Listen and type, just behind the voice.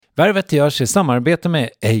Värvet görs i samarbete med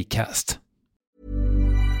Acast.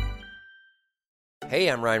 Hey,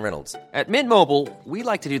 I'm Ryan Reynolds. At Mint Mobile,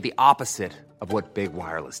 we like to do the opposite of what Big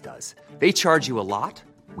Wireless does. They charge you a lot,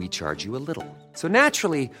 we charge you a little. So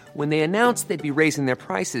naturally, when they announced they'd be raising their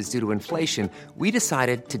prices due to inflation, we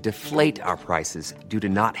decided to deflate our prices due to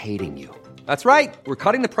not hating you. That's right. We're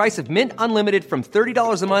cutting the price of Mint Unlimited from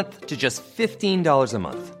 $30 a month to just $15 a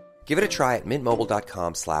month. Give it a try at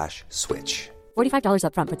mintmobile.com/switch. $45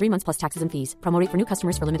 up front for 3 months plus taxes and fees. Promo rate for new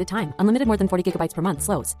customers for limited time. Unlimited more than 40 gigabytes per month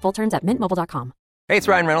slows. Full terms at mintmobile.com. Hey, it's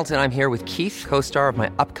Ryan Reynolds, and I'm here with Keith, co-star of my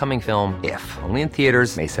upcoming film, If, only in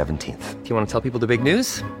theaters May 17th. Do you want to tell people the big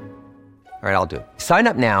news? All right, I'll do it. Sign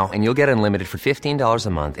up now and you'll get unlimited for $15 a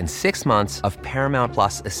month and 6 months of Paramount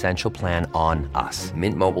Plus Essential Plan on us.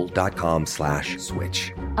 mintmobile.com/switch.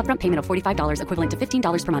 Upfront payment of $45 equivalent to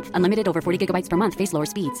 $15 per month. Unlimited over 40 gigabytes per month. Face lower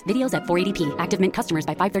speeds. Videos at 480p. Active Mint customers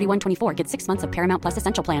by 531.24 get 6 months of Paramount Plus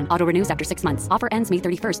Essential Plan. Auto renews after 6 months. Offer ends May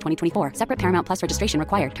 31st, 2024. Separate Paramount Plus registration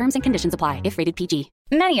required. Terms and conditions apply if rated PG.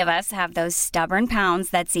 Many of us have those stubborn pounds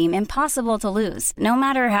that seem impossible to lose, no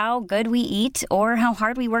matter how good we eat or how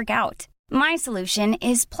hard we work out. My solution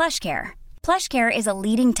is PlushCare. PlushCare is a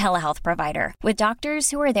leading telehealth provider with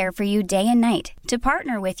doctors who are there for you day and night to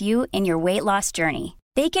partner with you in your weight loss journey.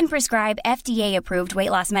 They can prescribe FDA-approved weight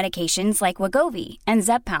loss medications like Wegovy and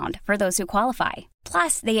Zepbound for those who qualify.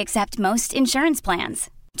 Plus, they accept most insurance plans.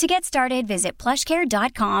 To get started, visit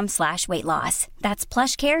plushcare.com/weightloss. That's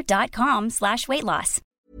plushcare.com/weightloss.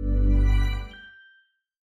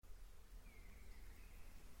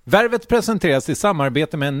 Värvet presenteras i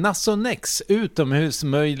samarbete med Nasonex,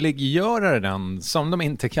 utomhusmöjliggöraren, som de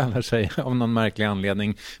inte kallar sig av någon märklig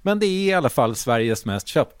anledning. Men det är i alla fall Sveriges mest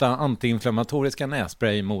köpta antiinflammatoriska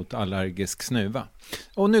nässpray mot allergisk snuva.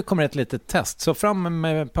 Och nu kommer ett litet test, så fram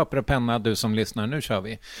med papper och penna du som lyssnar, nu kör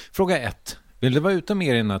vi. Fråga 1. Vill du vara ute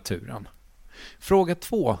mer i naturen? Fråga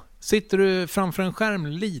 2. Sitter du framför en skärm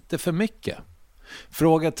lite för mycket?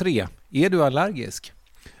 Fråga 3. Är du allergisk?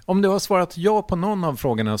 Om du har svarat ja på någon av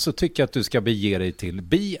frågorna så tycker jag att du ska bege dig till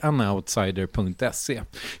beanoutsider.se.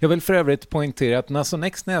 Jag vill för övrigt poängtera att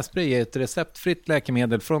Nasonex nässpray är ett receptfritt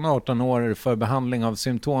läkemedel från 18 år för behandling av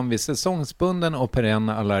symptom vid säsongsbunden och perenn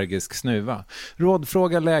allergisk snuva.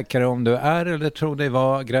 Rådfråga läkare om du är eller tror dig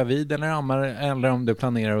vara gravid eller ammar, eller om du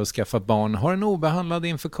planerar att skaffa barn, har en obehandlad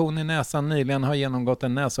infektion i näsan, nyligen har genomgått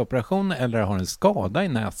en näsoperation eller har en skada i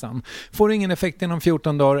näsan. Får ingen effekt inom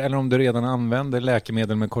 14 dagar eller om du redan använder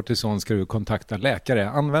läkemedel med kortison ska du kontakta läkare.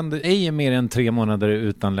 Använd ej mer än 3 månader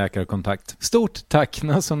utan läkarkontakt. Stort tack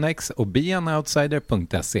Nasonex och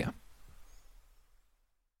beanoutsider.se.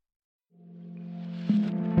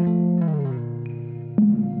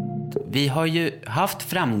 Vi har ju haft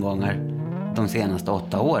framgångar de senaste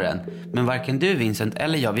 8 åren. Men varken du, Vincent,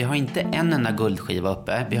 eller jag, vi har inte en enda guldskiva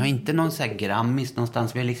uppe. Vi har inte någon så här Grammis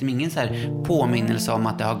någonstans. Vi har liksom ingen så här påminnelse om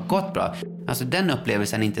att det har gått bra. Alltså den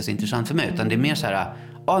upplevelsen är inte så intressant för mig. Utan det är mer så här,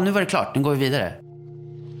 nu var det klart, nu går vi vidare.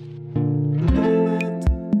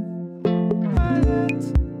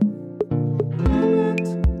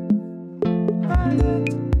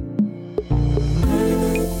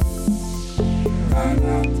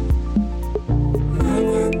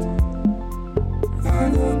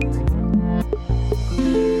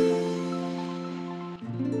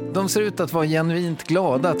 De ser ut att vara genuint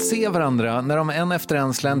glada att se varandra när de en efter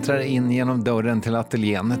en släntrar in genom dörren till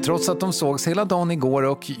ateljén. Trots att de sågs hela dagen igår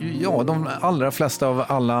och de allra flesta av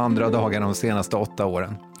alla andra dagar de senaste 8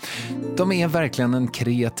 åren. De är verkligen en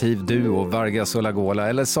kreativ duo, Vargas och Lagola,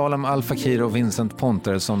 eller Salem Al Fakir och Vincent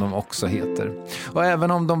Ponter som de också heter. Och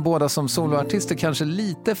även om de båda som soloartister kanske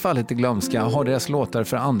lite fallit i glömska har deras låtar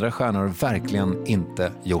för andra stjärnor verkligen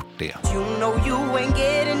inte gjort det. You know you ain't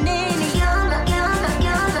getting any younger,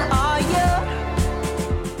 are you?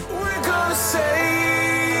 We're gonna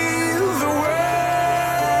save the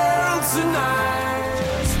world tonight.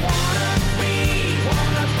 Just wanna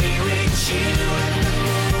be with you in the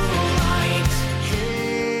moonlight.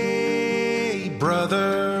 Hey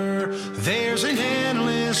brother, there's an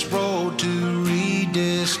endless road to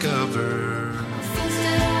rediscover.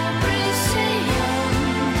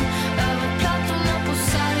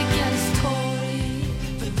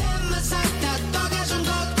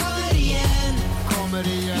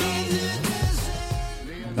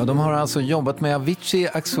 Ja, de har alltså jobbat med Avicii,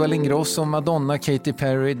 Axel Ingrosso, Madonna, Katy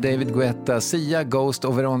Perry, David Guetta, Sia, Ghost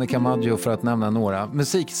och Veronica Maggio för att nämna några.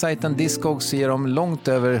 Musiksajten Discogs ger dem långt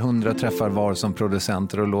över 100 träffar var som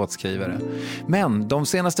producenter och låtskrivare. Men de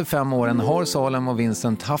senaste 5 åren har Salem och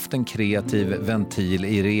Vincent haft en kreativ ventil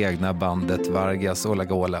i det egna bandet Vargas och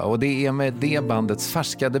Lagola. Och det är med det bandets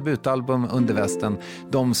färska debutalbum Undervästen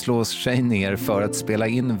de slår sig ner för att spela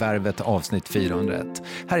in Värvet avsnitt 401.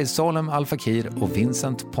 Här är Salem Al Fakir och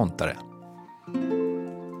Vincent Pontare.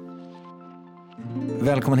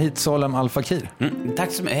 Välkommen hit Salem Al Fakir.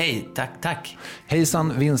 Tack så mycket. Hej, tack.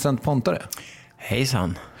 Hejsan Vincent Pontare.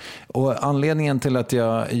 Hejsan. Och anledningen till att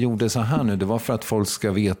jag gjorde så här nu, det var för att folk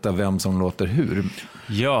ska veta vem som låter hur.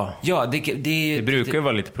 Ja, det brukar ju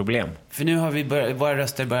vara lite problem. För nu har vi våra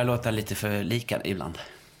röster börjar låta lite för lika ibland.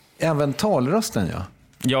 Även talrösten, ja.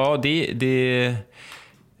 Ja, det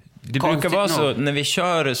brukar vara så när vi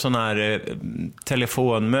kör sån här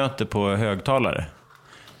telefonmöte på högtalare.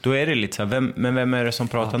 Då är det lite så här, vem är det som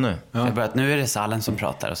pratar nu? Ja. Nu är det Salen som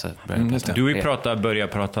pratar och så börjar Du börjar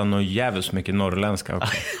prata något jävligt mycket norrländska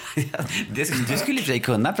också. Du skulle i och för sig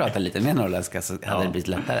kunna prata lite mer norrländska så hade det blivit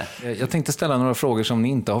lättare. Jag tänkte ställa några frågor som ni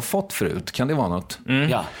inte har fått förut. Kan det vara något?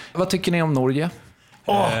 Ja. Vad tycker ni om Norge?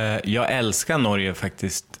 Jag älskar Norge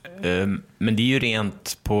faktiskt. Men det är ju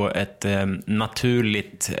rent på ett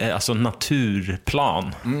naturligt, alltså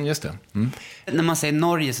naturplan. Just det. När man säger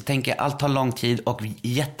Norge så tänker jag allt tar lång tid och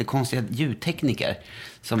jättekonstiga ljudtekniker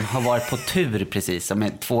som har varit på tur precis, som är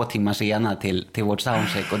 2 timmar sena till vårt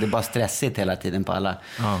soundcheck och det är bara stressigt hela tiden på alla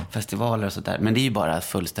festivaler och sådär. Men det är ju bara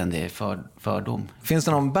fullständig fördom. Finns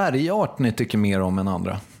det någon bergart ni tycker mer om än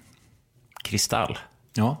andra? Kristall.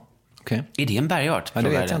 Ja, okej. Är det en bergart? Ja, det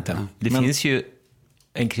vet jag inte. Det finns ju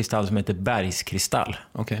en kristall som heter bergskristall.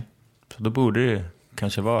 Okej. Så då borde det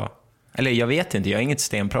kanske vara... Eller jag vet inte, jag är inget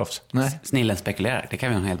stenproffs. Nej. Snillen spekulerar, det kan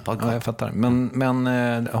vi ha en hel podcast. Ja, jag fattar.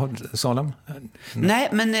 Men Salem? Nej,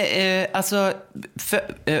 men alltså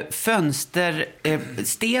fönster,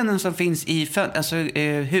 stenen som finns i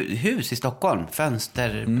hus i Stockholm,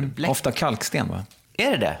 fönsterbläck. Ofta kalksten, va?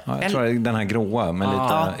 Är det det? Ja, jag tror det är den här gråa med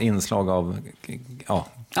lite inslag av...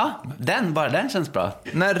 Ja, den känns bra.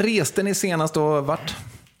 När reste ni senast och vart?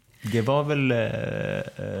 Det var väl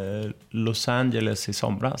Los Angeles i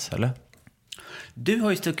somras, eller? Du har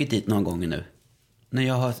ju stuckit dit någon gång nu. När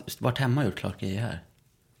jag har varit hemma och gjort klart grejer här.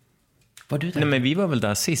 Var du där? Nej, men vi var väl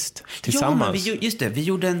där sist, tillsammans. Ja, just det. Vi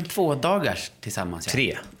gjorde en 2-dagars tillsammans.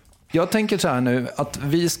 3. Jag tänker så här nu, att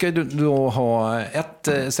vi ska då ha ett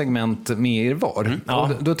segment med er var. Ja.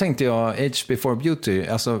 Och då tänkte jag Age before beauty,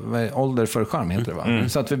 alltså ålder för charm heter det, va?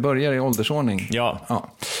 Så att vi börjar i åldersordning. Ja.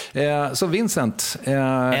 Så Vincent...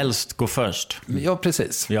 Äldst går först. Ja,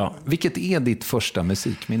 precis. Ja. Vilket är ditt första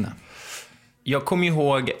musikminne? Jag kommer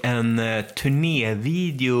ihåg en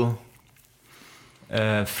turnévideo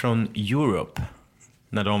från Europe.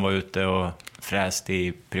 När de var ute och fräste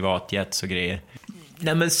i privatjets och grejer.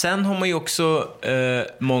 Nej, men sen har man ju också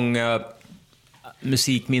många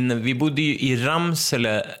musikminnen. Vi bodde ju i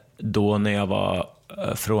Ramsele då när jag var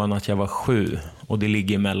från att jag var 7. Och det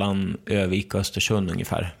ligger mellan Övik och Östersund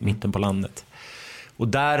ungefär, mitten på landet. Och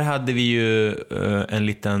där hade vi ju en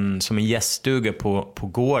liten, som en gäststuga på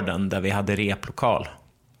gården där vi hade replokal.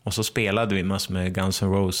 Och så spelade vi massor med Guns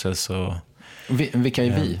N' Roses och... Vilka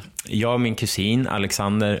är vi? Jag och min kusin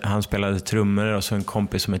Alexander, han spelade trummor och så en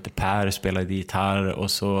kompis som heter Per spelade gitarr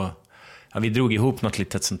och så vi drog ihop något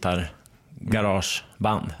litet sånt där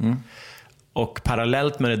garageband. Och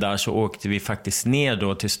parallellt med det där så åkte vi faktiskt ner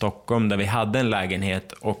då till Stockholm där vi hade en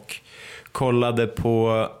lägenhet och kollade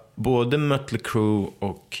på både Mötley Crüe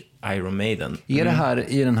och Iron Maiden. Är det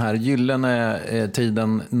här i den här gyllene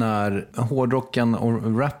tiden när hårdrocken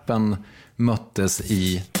och rappen möttes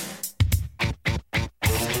i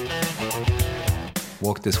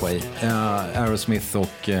Walk This Way, Aerosmith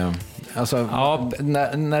och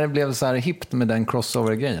när det blev så här hippt med den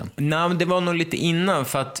crossover-grejen? Nej, men det var nog lite innan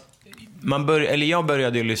för att jag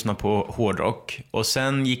började ju lyssna på hårdrock och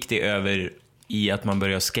sen gick det över i att man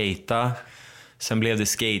började skata. Sen blev det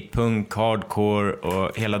skatepunk, hardcore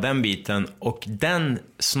och hela den biten. Och den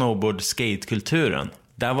snowboard-skate-kulturen,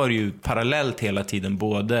 där var det ju parallellt hela tiden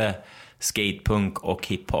både skatepunk och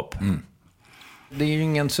hiphop. Det är ju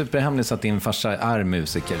ingen superhemlis att din farsa är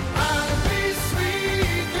musiker.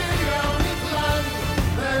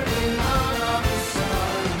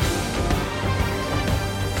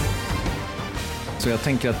 Så jag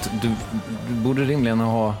tänker att du borde rimligen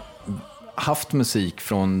ha haft musik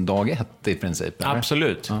från dag 1 i princip. Eller?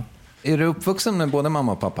 Absolut. Ja. Är du uppvuxen med både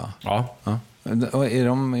mamma och pappa? Ja. Och är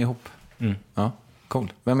de ihop? Ja,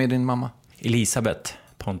 cool. Vem är din mamma? Elisabeth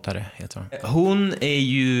Pontare heter hon. Hon är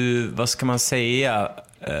ju, vad ska man säga,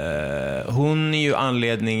 hon är ju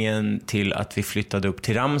anledningen till att vi flyttade upp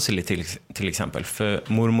till Ramsele till exempel. För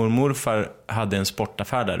mormor och morfar hade en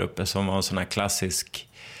sportaffär där uppe som var en sån här klassisk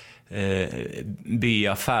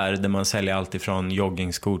byaffär där man säljer allt ifrån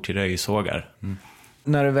joggingskor till röjsågar. Mm.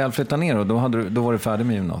 När du väl flyttade ner då var du färdig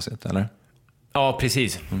med gymnasiet, eller? Ja,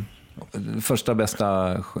 precis. Första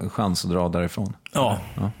bästa chans att dra därifrån. Ja.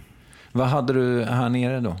 Vad hade du här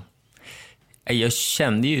nere då? Jag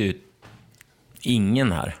kände ju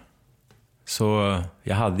ingen här. Så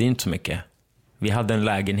jag hade inte så mycket. Vi hade en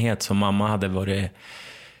lägenhet som mamma hade varit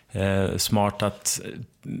smart att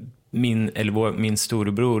min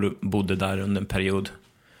storebror bodde där under en period.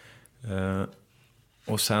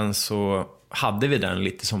 Och sen så hade vi den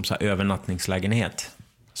lite som så här övernattningslägenhet.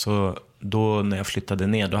 Så då när jag flyttade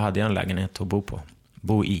ner, då hade jag en lägenhet att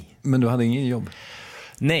bo i. Men du hade ingen jobb?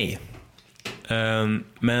 Nej.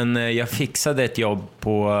 Men jag fixade ett jobb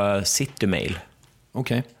på Citymail.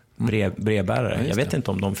 Okej. Brevbärare. Ja, jag vet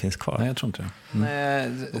inte om de finns kvar. Nej, jag tror inte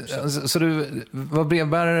det. Så du var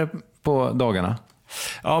brevbärare på dagarna?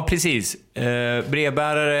 Ja, precis.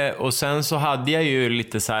 Brevbärare, och sen så hade jag ju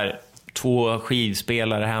lite så här 2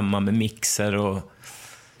 skivspelare hemma med mixer och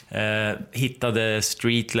hittade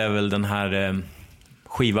Street Level, den här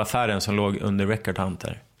skivaffären som låg under Record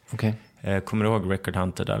Hunter. Okej. Kommer du ihåg Record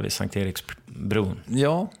Hunter där vid Sankt Eriksbron?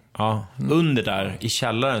 Ja. Ja, under där i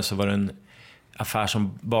källaren så var det en affär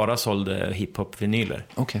som bara sålde hiphop-vinyler.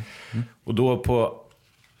 Okej. Och då på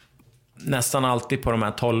nästan alltid på de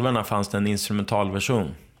här 12:orna fanns det en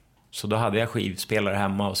instrumentalversion. Så då hade jag skivspelare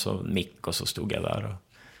hemma och så mick, och så stod jag där och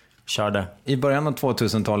körde. I början av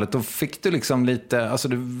 2000-talet då fick du liksom lite, alltså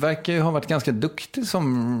du verkar ju ha varit ganska duktig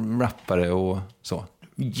som rappare och så.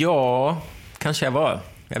 Ja, kanske jag var.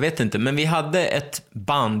 Jag vet inte, men vi hade ett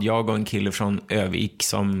band, jag och en kille från Övik,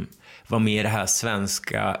 som var med i det här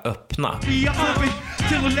svenska öppna.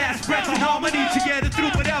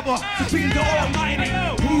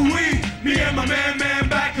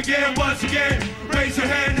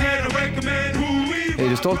 Är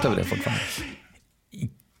du stolt över det fortfarande?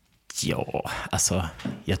 Ja, alltså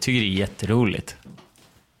jag tycker det är jätteroligt.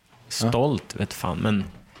 Stolt, vet fan, men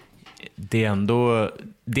det är ändå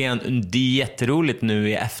det är jätteroligt nu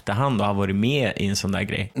i efterhand att ha varit med i en sån där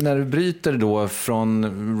grej. När du bryter då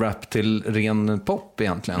från rap till ren pop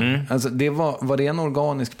egentligen, alltså det var det en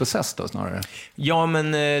organisk process då snarare? Ja,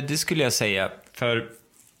 men det skulle jag säga, för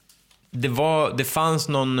det fanns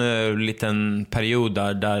någon liten period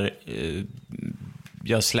där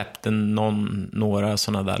jag släppte några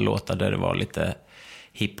såna där låtar där det var lite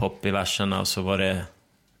hiphop i verserna, och så var det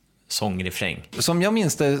sångrefräng. Som jag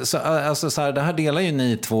minns det, så här, det här delar ju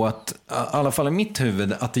ni två, att i alla fall i mitt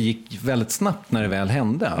huvud, att det gick väldigt snabbt när det väl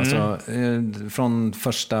hände. Alltså, från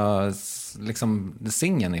första liksom,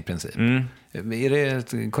 singeln i princip. Är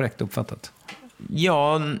det korrekt uppfattat?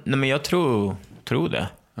 Ja, nej, men jag tror det.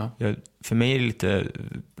 Ja. För mig är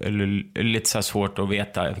det lite så här svårt att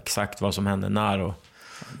veta exakt vad som hände när. Och,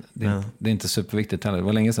 det är inte superviktigt heller, det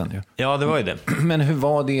var länge sedan ju. Ja, det var ju det. Men hur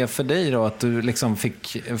var det för dig då, att du liksom fick,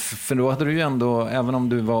 för då hade du ju ändå, även om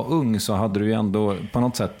du var ung, så hade du ju ändå på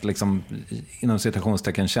något sätt liksom, inom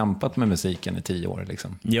citationstecken, kämpat med musiken i 10 år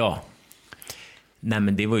liksom. Ja. Nej,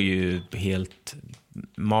 men det var ju helt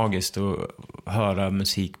magiskt att höra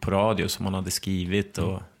musik på radio som man hade skrivit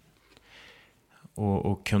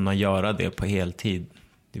och kunna göra det på heltid.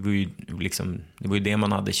 Det var ju det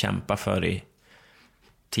man hade kämpat för i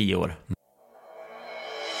 10 år.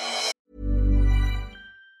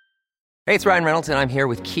 Hey, it's Ryan Reynolds, and I'm here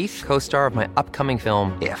with Keith, co-star of my upcoming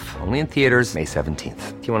film, If, only in theaters May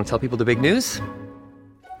 17th. Do you want to tell people the big news?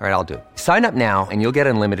 All right, I'll do it. Sign up now and you'll get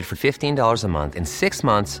unlimited for $15 a month and 6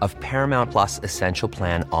 months of Paramount Plus Essential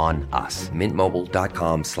Plan on us.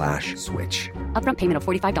 MintMobile.com/switch. Upfront payment of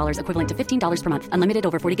 $45 equivalent to $15 per month. Unlimited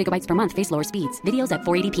over 40 gigabytes per month. Face lower speeds. Videos at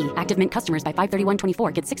 480p. Active Mint customers by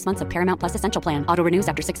 531.24 get 6 months of Paramount Plus Essential Plan. Auto renews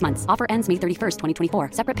after 6 months. Offer ends May 31st, 2024.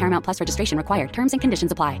 Separate Paramount Plus registration required. Terms and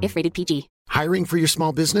conditions apply if rated PG. Hiring for your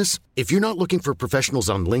small business? If you're not looking for professionals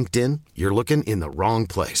on LinkedIn, you're looking in the wrong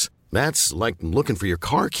place. That's like looking for your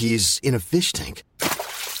car keys in a fish tank.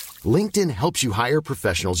 LinkedIn helps you hire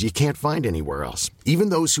professionals you can't find anywhere else, even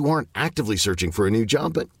those who aren't actively searching for a new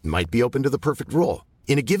job but might be open to the perfect role.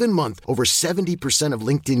 In a given month, over 70% of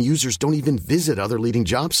LinkedIn users don't even visit other leading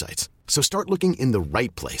job sites. So start looking in the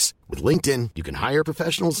right place. With LinkedIn, you can hire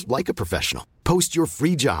professionals like a professional. Post your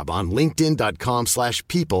free job on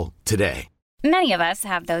linkedin.com/people today. Many of us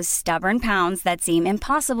have those stubborn pounds that seem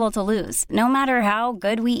impossible to lose, no matter how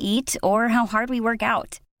good we eat or how hard we work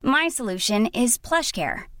out. My solution is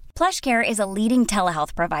PlushCare. PlushCare is a leading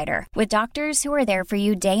telehealth provider with doctors who are there for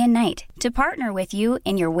you day and night to partner with you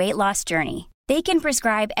in your weight loss journey. They can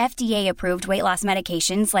prescribe FDA-approved weight loss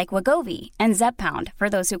medications like Wegovy and Zepbound for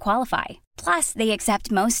those who qualify. Plus, they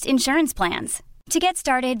accept most insurance plans. To get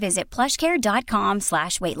started, visit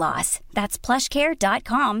plushcare.com/weightloss. That's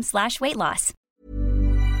plushcare.com/weightloss.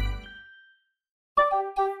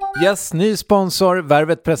 Yes, ny sponsor.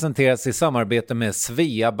 Värvet presenteras i samarbete med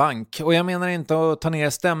Svea Bank. Och jag menar inte att ta ner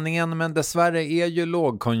stämningen, men dessvärre är ju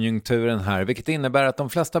lågkonjunkturen här, vilket innebär att de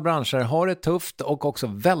flesta branscher har det tufft och också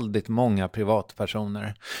väldigt många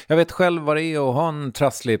privatpersoner. Jag vet själv vad det är att ha en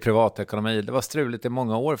trasslig privatekonomi. Det var struligt i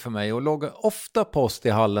många år för mig och låg ofta post i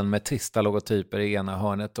hallen med trista logotyper i ena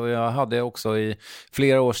hörnet. Och jag hade också i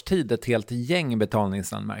flera års tid ett helt gäng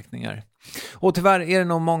betalningsanmärkningar. Och tyvärr är det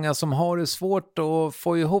nog många som har det svårt att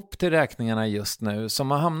få ihop till räkningarna just nu,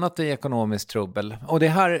 som har hamnat i ekonomiskt trubbel. Och det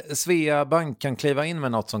här Svea Bank kan kliva in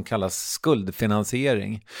med något som kallas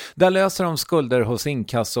skuldfinansiering. Där löser de skulder hos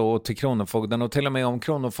inkasso och till Kronofogden, och till och med om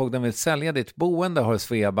Kronofogden vill sälja ditt boende har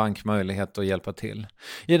Svea Bank möjlighet att hjälpa till.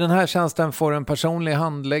 I den här tjänsten får du en personlig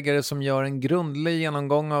handläggare som gör en grundlig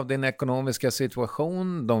genomgång av din ekonomiska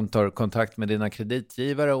situation. De tar kontakt med dina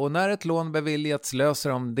kreditgivare och när ett lån beviljats löser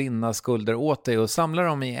de dina skulder åt dig och samlar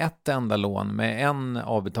dem i ett enda lån med en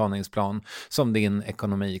avbetalningsplan som din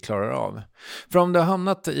ekonomi klarar av. För om du har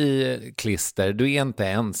hamnat i klister, du är inte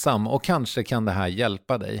ensam och kanske kan det här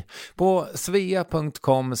hjälpa dig. På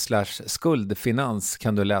svea.com/skuldfinans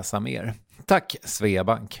kan du läsa mer. Tack Svea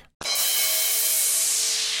Bank.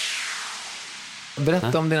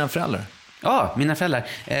 Berätta om dina föräldrar. Ja, mina föräldrar.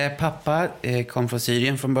 Pappa kom från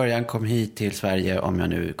Syrien från början, kom hit till Sverige, om jag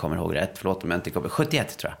nu kommer ihåg rätt. Förlåt om jag inte kommer.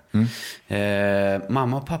 71 tror jag.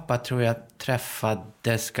 Mamma och pappa tror jag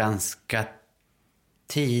träffades ganska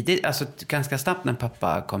tidigt, alltså ganska snabbt när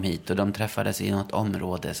pappa kom hit. Och de träffades i något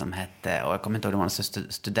område som hette, och jag kommer inte ihåg, det var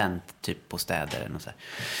någon student typ på städer eller något så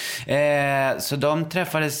här. Så de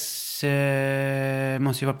träffades,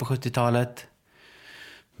 måste ju vara på 70-talet.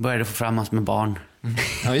 Började få fram oss med barn.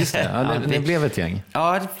 Ja just det, ja, det blev ett gäng.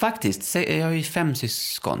 Ja faktiskt, jag har ju 5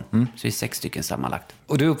 syskon. Så vi är 6 stycken sammanlagt.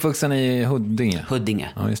 Och du är uppvuxen i Huddinge? Huddinge.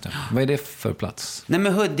 Ja just det. Vad är det för plats? Nej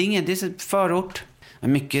men Huddinge, det är en förort.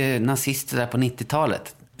 Mycket nazister där på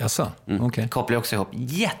 90-talet. Jaså, okej. Kopplar också ihop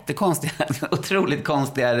jättekonstiga, otroligt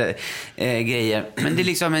konstiga grejer. Men det är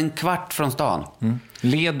liksom en kvart från stan.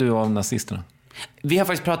 Led du av nazisterna? Vi har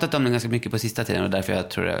faktiskt pratat om det ganska mycket på sista tiden och därför jag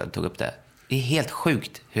tror jag tog upp det. Det är helt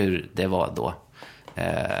sjukt hur det var då.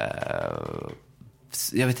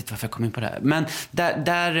 Jag vet inte varför jag kom in på det här. Men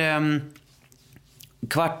där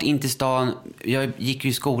kvart in till stan. Jag gick ju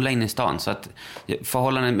i skola in i stan. Så att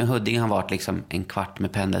förhållandet med Huddinge har varit liksom en kvart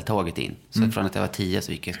med pendeltåget in. Så från att jag var 10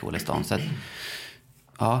 så gick jag i skola i stan. Så att,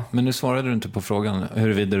 ja. Men nu svarade du inte på frågan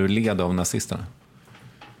huruvida du led av nazisterna.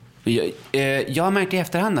 Jag har märkt i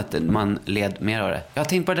efterhand att man led mer av det. Jag har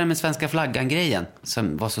tänkt på det med svenska flaggan-grejen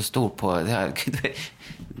som var så stor på...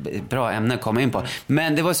 Bra ämne att komma in på.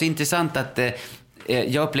 Men det var så intressant att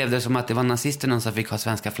jag upplevde det som att det var nazisterna som fick ha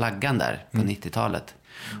svenska flaggan där på 90-talet.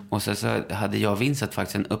 Och så hade jag och Vincent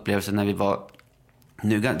faktiskt en upplevelse när vi var...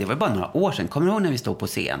 det var bara några år sedan. Kommer du ihåg när vi stod på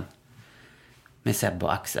scen? Med Sebbe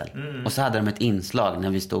och Axel. Och så hade de ett inslag när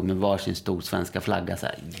vi stod med varsin stor svenska flagga så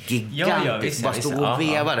här gigantiskt. Bara stod och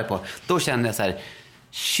vevade på. Då kände jag så här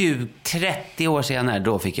 20-30 år senare,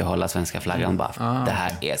 då fick jag hålla svenska flaggan bara. Det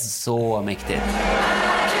här är så mäktigt.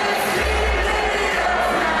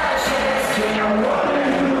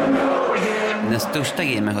 Den största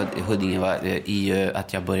grejen med Huddinge var ju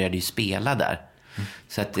att jag började ju spela där.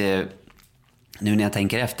 Så att nu när jag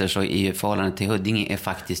tänker efter så är ju förhållandet till Huddinge är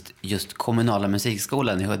faktiskt just kommunala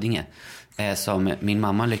musikskolan i Huddinge. Som min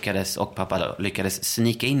mamma och pappa lyckades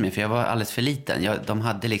snika in mig, för jag var alldeles för liten. De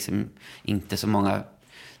hade liksom inte så många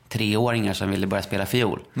 3-åringar som ville börja spela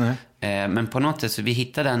fiol. Men på något sätt så vi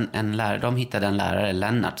hittade de hittade en lärare,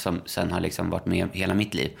 Lennart, som sen har liksom varit med hela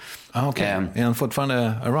mitt liv. Är han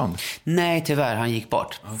fortfarande around? Nej, tyvärr, han gick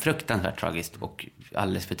bort. Fruktansvärt tragiskt och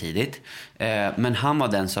alldeles för tidigt. Men han var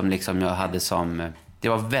den som liksom jag hade som... Det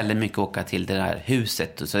var väldigt mycket att åka till det här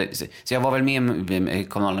huset. Så jag var väl med i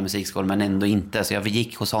kommunala musikskolan, men ändå inte. Så jag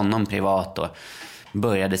gick hos honom privat och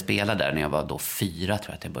började spela där när jag var då 4, tror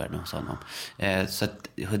jag att jag började hos honom. Så att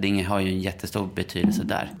Huddinge har ju en jättestor betydelse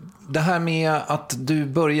där. Det här med att du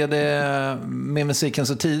började med musiken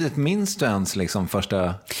så tidigt, minns du ens liksom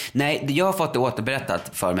första... Nej, jag har fått det återberättat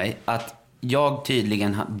för mig att jag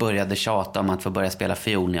tydligen började tjata om att få börja spela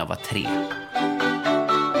fiol när jag var 3.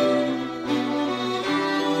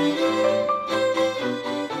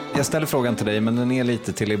 Jag ställer frågan till dig, men den är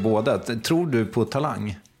lite till er båda. Tror du på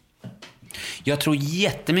talang? Jag tror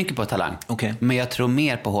jättemycket på talang. Okej. Men jag tror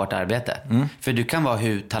mer på hårt arbete. För du kan vara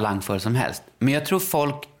hur talangfull som helst. Men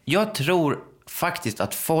jag tror faktiskt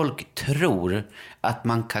att folk tror att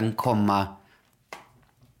man kan komma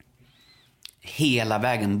hela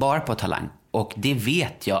vägen bara på talang. Och det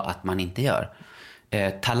vet jag att man inte gör.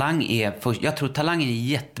 Jag tror talang är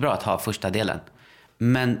jättebra att ha första delen.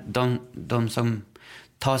 Men de som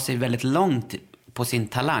tar sig väldigt långt på sin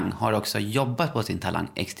talang har också jobbat på sin talang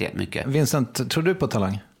extremt mycket. Vincent, tror du på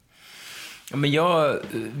talang? Ja, men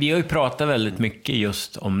vi har ju pratat väldigt mycket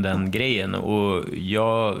just om den grejen och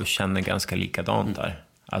jag känner ganska likadant där.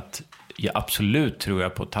 Att jag absolut tror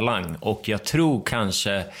jag på talang och jag tror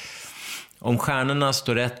kanske om stjärnorna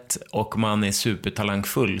står rätt och man är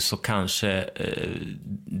supertalangfull så kanske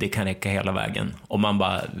det kan räcka hela vägen. Om man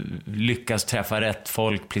bara lyckas träffa rätt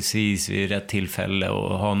folk precis vid rätt tillfälle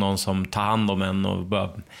och ha någon som tar hand om en och bara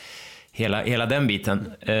hela den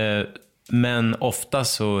biten. Men ofta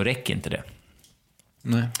så räcker inte det.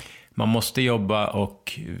 Nej. Man måste jobba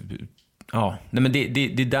och men det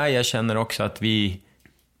är där jag känner också att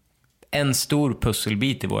en stor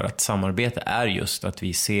pusselbit i vårt samarbete är just att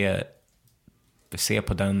vi ser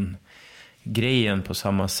på den grejen på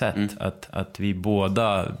samma sätt. Att vi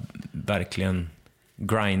båda verkligen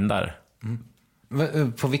grindar.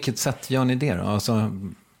 På vilket sätt gör ni det då? Alltså...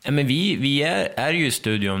 Men vi är ju i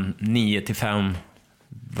studion 9-5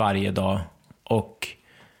 varje dag och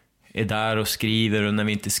är där och skriver, och när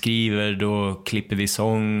vi inte skriver då klipper vi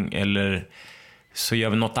sång eller så gör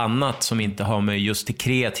vi något annat som inte har med just det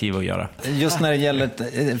kreativa att göra. Just när det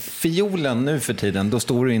gäller fiolen nu för tiden, då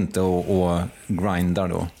står du inte och grindar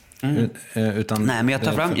då. Utan, nej, men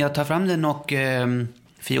jag tar fram den och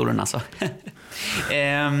fiolen alltså.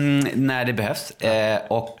 När det behövs.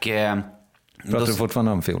 Pratar du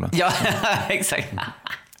fortfarande om fiolen? Ja, exakt.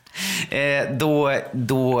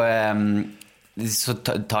 Så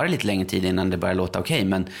tar det lite längre tid innan det börjar låta okej,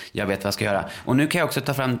 men jag vet vad jag ska göra. Och nu kan jag också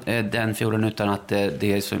ta fram den fiolen utan att det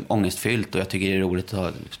är så ångestfyllt och jag tycker det är roligt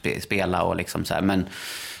att spela och liksom så här, men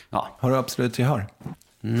ja. Har du absolut gehör?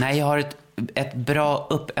 Nej, jag har ett bra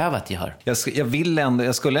uppövat gehör. Jag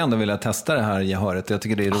skulle ändå vilja testa det här gehöret. Jag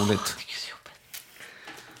tycker det är roligt.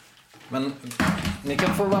 Men ni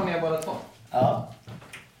kan få vara med båda två. Ja.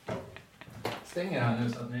 Stänger här nu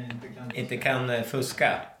så att ni inte kan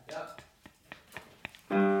fuska. Ja.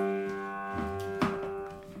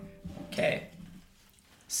 Okej.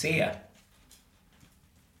 C.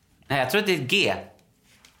 Nej, jag tror att det är G. 1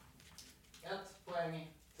 poäng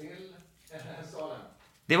till Salen.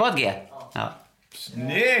 Det var ett G. Ja.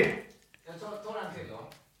 Snyggt! Jag tar en till då.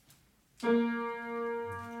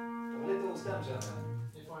 Lite ostämt känner jag.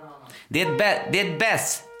 Ni får en annan. Det är ett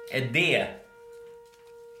bäss. Ett D.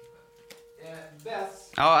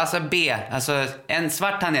 Bäst. Ja, alltså B. Alltså en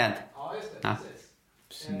svart tangent. Ja, just det. Ja. Precis.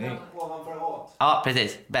 Snyggt. Ovanför A. Ja,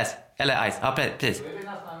 precis. Bäst. Eller ice. Ja, precis. Då är vi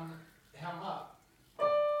nästan hemma.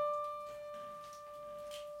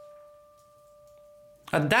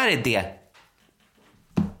 Ja, där är D.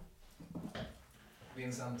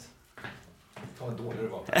 Vincent. Ta vad dålig du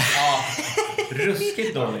var. Ja,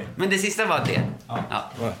 ruskigt dålig. Men det sista var D. Ja.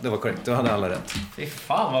 Det var korrekt. Du hade alla rätt. Fy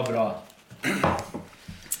fan vad bra.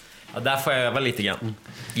 Ja, där får jag öva lite grann.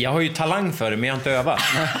 Jag har ju talang för det, men jag har inte övat.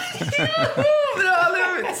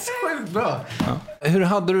 Sjukt bra. Ja. Hur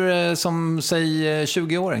hade du det som, säg,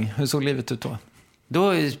 20-åring? Hur såg livet ut då?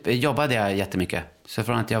 Då jobbade jag jättemycket. Så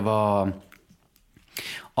från att jag var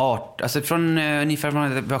 18, alltså från ungefär från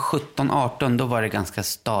att jag var 17-18, då var det ganska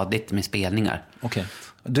stadigt med spelningar. Okej.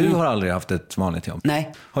 Du har aldrig haft ett vanligt jobb?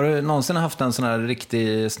 Nej. Har du någonsin haft en sån här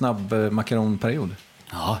riktigt snabb makaronperiod?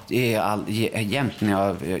 Ja, det är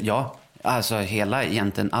egentligen alltså hela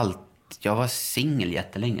egentligen allt. Jag var singel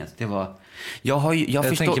jättelänge. Det var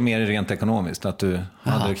jag tänker mer rent ekonomiskt att du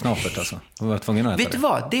hade knapert alltså. Och var tvungen att äta Vet du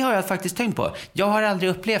vad? Det har jag faktiskt tänkt på. Jag har aldrig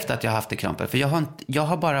upplevt att jag har haft det knapert, för jag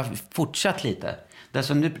har bara fortsatt lite. Det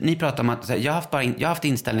som ni pratar om att jag har haft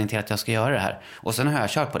inställning till att jag ska göra det här och sen har jag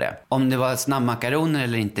kört på det. Om det var snabbmakaroner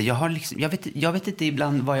eller inte, jag vet inte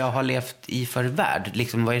ibland vad jag har levt i för värld,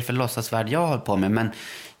 liksom vad är det för låtsasvärld jag har på med, men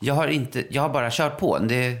jag har bara kört på.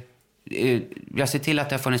 Jag ser till att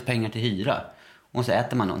det har funnits pengar till hyra och så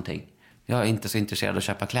äter man någonting. Jag är inte så intresserad av att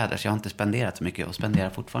köpa kläder, så jag har inte spenderat så mycket och spenderar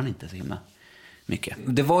fortfarande inte så himla mycket.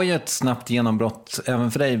 Det var ju ett snabbt genombrott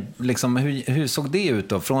även för dig. Liksom, hur såg det ut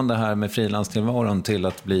då? Från det här med frilanstillvaron till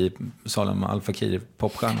att bli Salem Al Fakir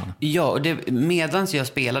popstjärnan? Ja, och medans jag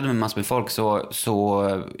spelade med massor med folk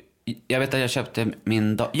så jag vet att jag köpte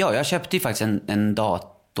jag köpte ju faktiskt en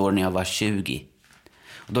dator när jag var 20.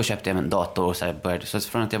 Då köpte jag en dator och så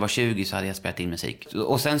från att jag var 20 så hade jag spelat in musik.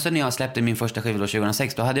 Och sen så när jag släppte min första skiva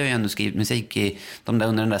 2006, då hade jag ju ändå skrivit musik under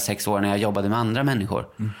de där 6 åren när jag jobbade med andra människor.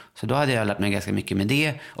 Så då hade jag lärt mig ganska mycket med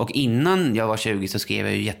det. Och innan jag var 20 så skrev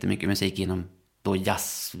jag ju jättemycket musik inom då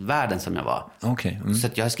jazzvärlden som jag var. Okay. Så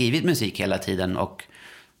att jag har skrivit musik hela tiden och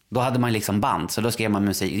då hade man liksom band, så då skrev man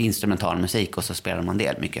musik, instrumental musik och så spelade man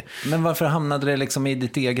det mycket. Men varför hamnade det liksom i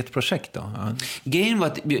ditt eget projekt då? Ja. Grejen var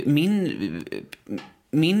att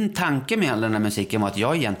min tanke med all den här musiken var att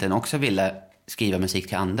jag egentligen också ville skriva musik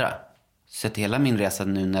till andra. Så att hela min resa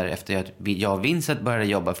nu när efter jag och Vincent började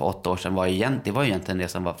jobba för 8 år sedan var egentligen det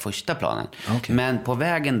som var första planen. Okay. Men på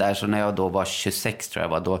vägen där, så när jag då var 26 tror jag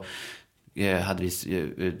var, då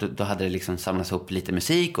hade det liksom samlats upp lite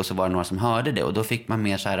musik och så var det några som hörde det och då fick man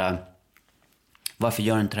mer så här, varför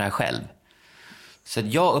gör du inte det här själv? Så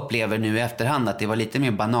att jag upplever nu i efterhand att det var lite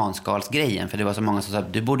mer bananskalsgrejen, för det var så många som sa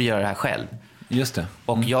att du borde göra det här själv. Just det.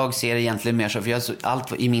 Och jag ser det egentligen mer så, för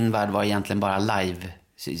allt i min värld var egentligen bara live.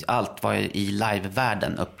 Allt var i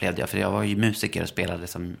live-världen upplevde jag, för jag var ju musiker och spelade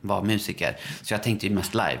som var musiker. Så jag tänkte ju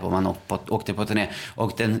mest live och man åkte på turné.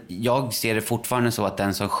 Och jag ser det fortfarande så att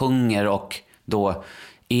den som sjunger och då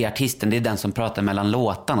är artisten, det är den som pratar mellan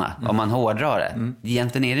låtarna. Om man hårdrar det.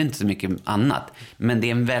 Egentligen är det inte så mycket annat. Men det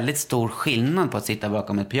är en väldigt stor skillnad på att sitta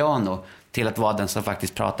bakom ett piano till att vara den som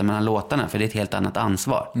faktiskt pratar mellan låtarna. För det är ett helt annat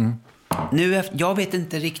ansvar. Nu, jag vet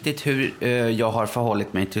inte riktigt hur jag har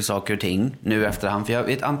förhållit mig till saker och ting nu efterhand. För jag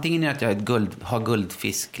vet antingen att jag har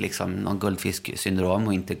guldfisk, liksom, någon guldfisksyndrom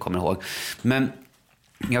och inte kommer ihåg. Men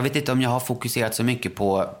jag vet inte om jag har fokuserat så mycket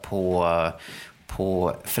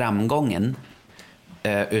på framgången.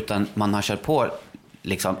 Utan man har kört på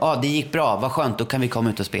liksom, det gick bra, vad skönt, då kan vi komma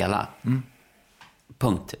ut och spela.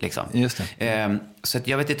 Punkt, liksom. Just det. Så att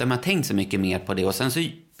jag vet inte om jag har tänkt så mycket mer på det. Och sen så,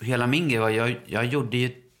 hela min grej var, jag gjorde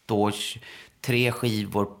ju då 3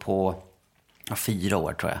 skivor på 4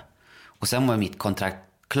 år tror jag. Och sen var mitt kontrakt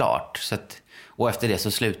klart. Så att, och efter det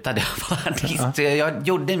så slutade jag vara artist. Så jag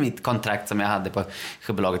gjorde mitt kontrakt som jag hade på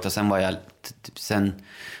skivbolaget. Och sen var jag,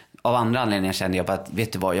 av andra anledningar kände jag bara att,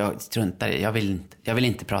 vet du vad, jag struntar i. Jag vill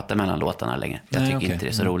inte prata mellan låtarna längre. Jag tycker inte det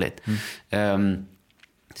är så roligt.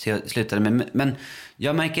 Så jag slutade med. Men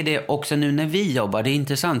jag märker det också nu när vi jobbar. Det är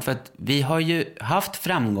intressant för att vi har ju haft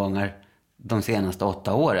framgångar de senaste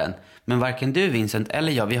 8 åren. Men varken du, Vincent,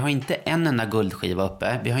 eller jag, vi har inte en enda guldskiva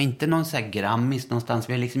uppe. Vi har inte någon så här Grammis någonstans.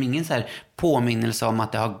 Vi har liksom ingen så här påminnelse om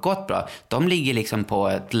att det har gått bra. De ligger liksom på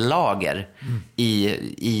ett lager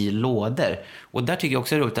i lådor. Och där tycker jag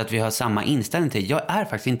också det är roligt att vi har samma inställning till. Jag är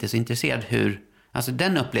faktiskt inte så intresserad alltså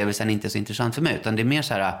den upplevelsen är inte så intressant för mig. Utan det är mer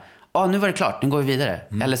så här, nu var det klart, nu går vi vidare.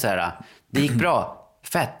 Eller så här, det gick bra.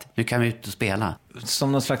 Fett, nu kan vi ut och spela.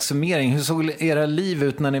 Som någon slags summering, hur såg era liv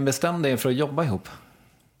ut när ni bestämde er för att jobba ihop?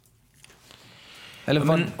 Eller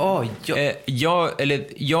vad?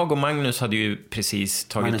 Jag och Magnus hade ju precis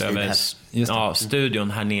tagit över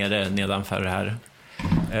studion här nere nedanför här.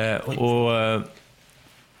 Och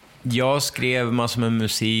jag skrev massor med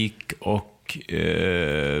musik och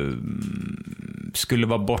skulle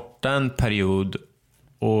vara borta en period.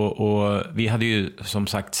 Och vi hade ju som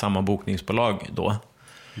sagt samma bokningsbolag då.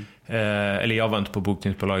 Eller jag var inte på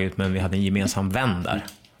bokningsbolaget, men vi hade en gemensam vän där.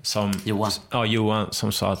 Johan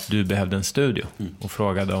som sa att du behövde en studio. Och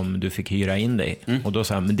frågade om du fick hyra in dig. Och då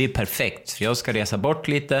sa jag, men det är perfekt. För jag ska resa bort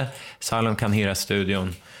lite. Salom kan hyra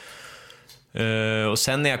studion. Och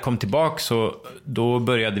sen när jag kom tillbaka så då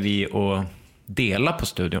började vi att dela på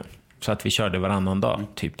studion. Så att vi körde varannan dag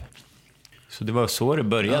typ. Så det var så det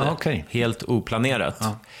började. Ja, okay. Helt oplanerat.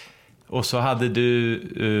 Ja. Och så hade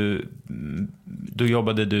då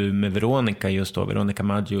jobbade du med Veronica just då, Veronica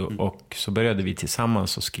Maggio. Och så började vi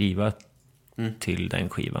tillsammans att skriva till den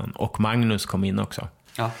skivan. Och Magnus kom in också.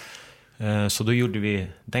 Ja. Så då gjorde vi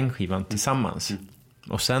den skivan tillsammans.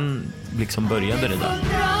 Och sen liksom började det där.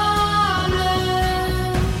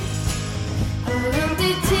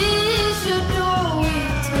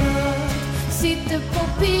 Sitter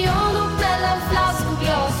på piano mellan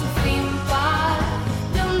flaskoglas och fimpar.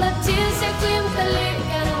 Blundar tills jag skymtar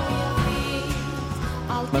lyckan och jag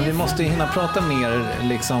vet. Men vi måste hinna prata mer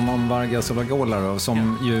liksom om Vargas och Vagola då,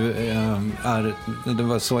 som ju det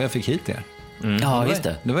var så jag fick hit er. Ja, just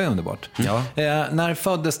det. Det var ju underbart. Ja. När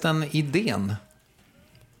föddes den idén?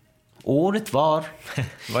 Året var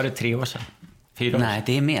 3 år sedan? 4 år? Nej,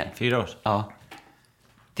 det är mer. 4 år? Ja.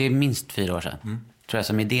 Det är minst 4 år sedan. Tror jag,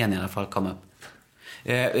 som idén i alla fall kom upp.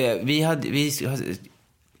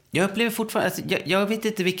 Jag upplever fortfarande, alltså, jag vet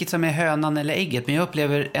inte vilket som är hönan eller ägget, men jag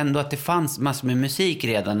upplever ändå att det fanns massor med musik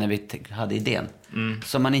redan när vi hade idén.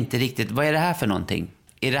 Som man inte riktigt, vad är det här för någonting?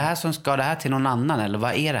 Är det här som ska det här till någon annan, eller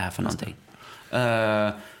vad är det här för någonting?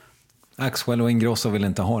 Axwell och Ingrosso vill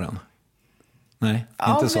inte ha den. Nej,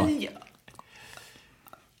 inte så.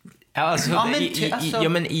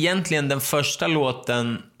 Men egentligen den första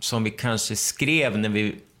låten som vi kanske skrev när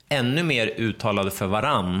vi ännu mer uttalade för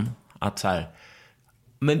varann att så här,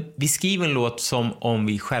 men vi skriver en låt som om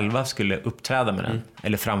vi själva skulle uppträda med den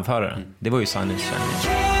eller framföra den. Det var ju Sunny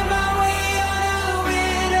Sunny.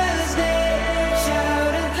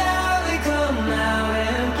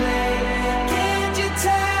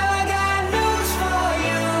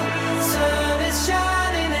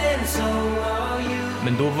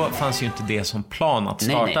 Men då fanns ju inte det som plan att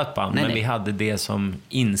starta ett band. Men vi hade det som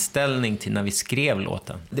inställning till när vi skrev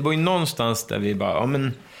låten. Det var ju någonstans där vi bara, ja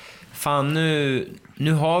men fan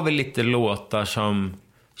nu har vi lite låtar som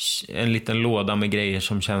en liten låda med grejer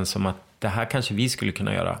som känns som att det här kanske vi skulle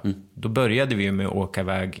kunna göra. Då började vi ju med att åka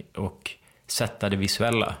iväg och sätta det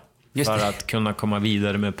visuella för att kunna komma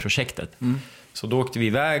vidare med projektet. Så då åkte vi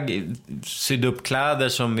iväg, sydde upp kläder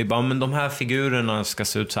som vi bara, men de här figurerna ska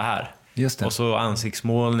se ut så här. Och så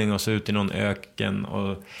ansiktsmålning och så ut i någon öken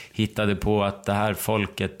och hittade på att det här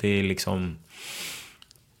folket, det är liksom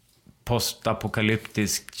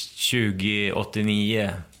postapokalyptiskt 2089,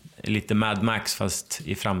 lite Mad Max fast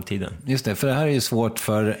i framtiden. Just det, för det här är ju svårt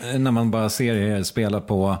för när man bara ser er spela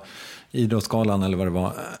på Idrottsgalan eller vad det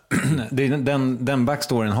var. Den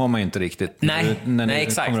backstoryn har man ju inte riktigt. Nej, när ni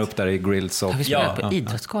exakt. Kommer upp där i grills och... Har vi spelat på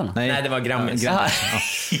Idrottsgalan? Nej, det var Grammis.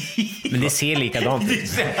 Men det ser likadant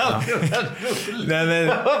ut.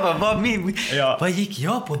 Vad gick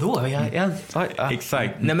jag på då?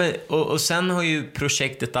 Exakt. Nej, men, och sen har ju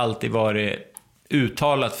projektet alltid varit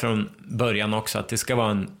uttalat från början också att det ska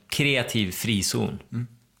vara en kreativ frizon.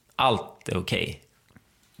 Allt är okej.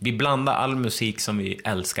 Vi blandar all musik som vi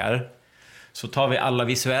älskar. Så tar vi alla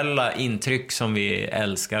visuella intryck som vi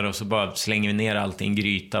älskar och så bara slänger vi ner allt i en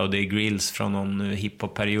gryta. Och det är grills från någon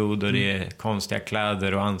hiphop-period och det är konstiga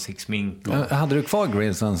kläder och ansiktsmink. Hade du kvar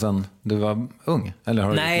grillsen sen du var ung? Eller har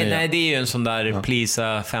du nej, det är ju en sån där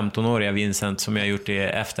plisa 15-åriga Vincent som jag har gjort i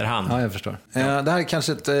efterhand. Ja, jag förstår. Det här är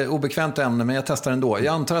kanske ett obekvämt ämne, men jag testar ändå.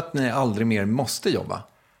 Jag antar att ni aldrig mer måste jobba.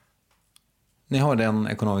 Ni har den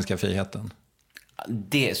ekonomiska friheten.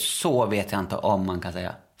 Det så vet jag inte om man kan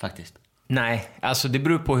säga, faktiskt. Nej, alltså det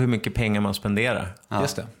beror på hur mycket pengar man spenderar. Ja,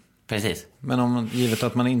 just det. Precis. Men om givet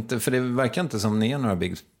att man inte, för det verkar inte som ni är några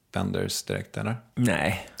big spenders direkt, eller?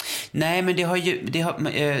 Nej, men det har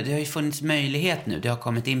ju funnits möjlighet nu. Det har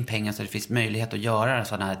kommit in pengar så det finns möjlighet att göra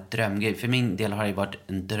sådana här drömgrejer. För min del har det varit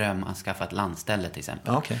en dröm att skaffa ett landställe till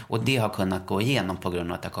exempel. Okay. Och det har kunnat gå igenom på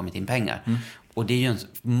grund av att det har kommit in pengar. Och det är ju en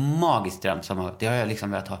magisk dröm det har jag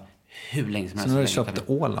liksom velat ha hur länge som helst. Så nu har du köpt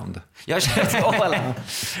Åland? Jag har köpt Åland.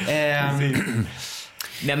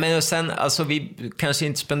 Nej, men sen, alltså vi kanske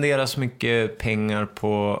inte spenderar så mycket pengar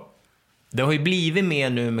på... Det har ju blivit mer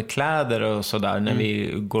nu med kläder och sådär när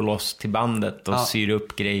vi går loss till bandet och syr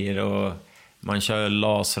upp grejer och man kör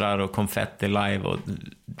lasrar och konfetti live och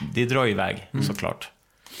det drar ju iväg såklart.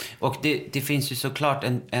 Och det finns ju såklart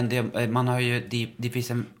man har ju, det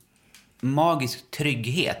finns en magisk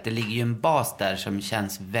trygghet. Det ligger ju en bas där som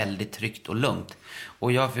känns väldigt tryggt och lugnt.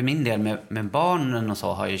 Och jag för min del med barnen och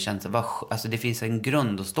så har ju känt alltså det finns en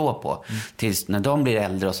grund att stå på tills när de blir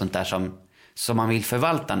äldre och sånt där som man vill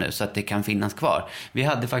förvalta nu så att det kan finnas kvar. Vi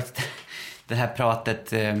hade faktiskt det här pratet,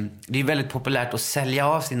 det är väldigt populärt att sälja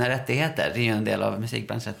av sina rättigheter. Det är ju en del av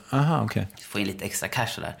musikbranschen. Aha, okej. Få in lite extra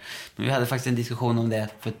cash och där. Men vi hade faktiskt en diskussion om det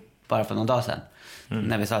bara för någon dag sedan.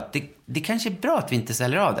 När vi sa att det kanske är bra att vi inte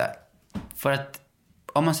säljer av det. För att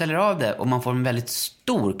om man säljer av det och man får en väldigt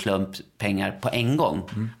stor klump pengar på en gång,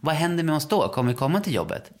 vad händer med oss då? Kommer vi komma till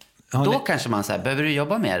jobbet? Då kanske man säger, behöver du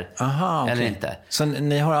jobba mer? Aha, okay. Eller inte? Så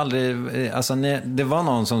ni har aldrig, alltså det var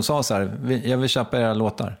någon som sa så här, jag vill köpa era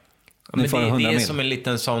låtar. Ja, men det är som en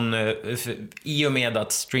liten sån, i och med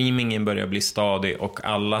att streamingen börjar bli stadig och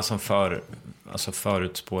alla som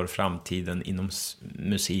förutspår framtiden inom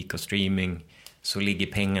musik och streaming, så ligger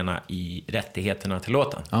pengarna i rättigheterna till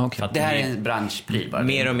låten. Okay. Det här är en branschpryl bara.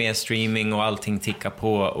 Mer och mer streaming och allting tickar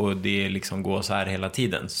på och det liksom går så här hela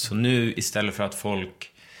tiden. Så nu istället för att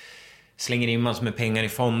folk slänger in massor med pengar i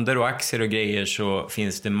fonder och aktier och grejer, så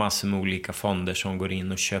finns det massor med olika fonder som går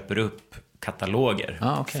in och köper upp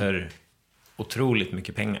kataloger för otroligt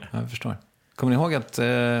mycket pengar. Jag förstår. Kommer ni ihåg att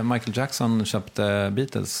Michael Jackson köpte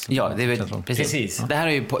Beatles? Ja, det är precis. Ja. Det här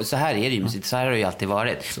är ju så här är det ju musik. Så här har det ju alltid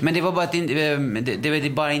varit. Men det var bara det är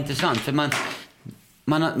bara intressant för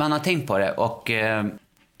man har tänkt på det och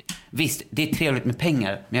visst, det är trevligt med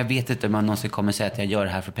pengar, men jag vet inte om man någonsin kommer säga att jag gör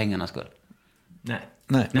det här för pengarnas skull. Nej.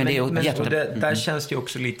 Men det är där känns det ju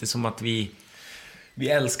också lite som att vi Vi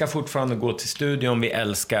älskar fortfarande att gå till studion. Vi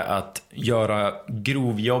älskar att göra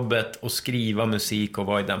grovjobbet och skriva musik och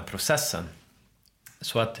vara i den processen.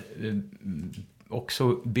 Så att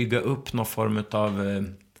också bygga upp någon form av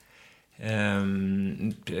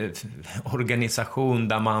organisation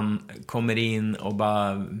där man kommer in och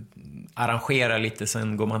bara arrangerar lite,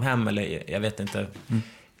 sen går man hem, eller jag vet inte.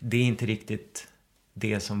 Det är inte riktigt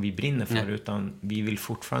det som vi brinner för. Nej. Utan vi vill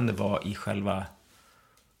fortfarande vara i själva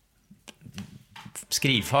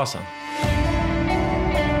skrivfasen.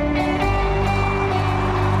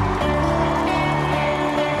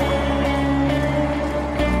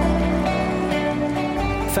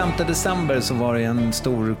 5 december så var det en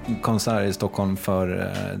stor konsert i Stockholm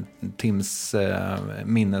för Tims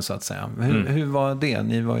minne så att säga. Hur var det?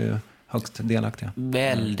 Ni var ju högst delaktiga.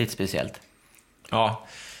 Väldigt speciellt. Ja,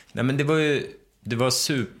 nej men det var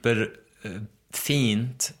super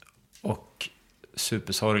fint och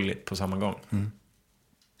supersorgligt på samma gång.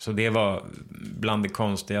 Så det var bland det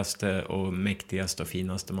konstigaste och mäktigaste och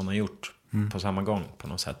finaste man har gjort på samma gång på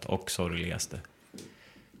något sätt, och sorgligaste.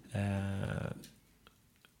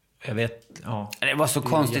 Jag vet, ja. Det var så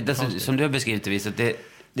konstigt, alltså, som du har beskrivit det, att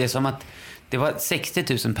det är som att det var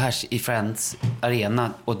 60 000 pers i Friends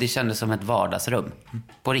Arena och det kändes som ett vardagsrum.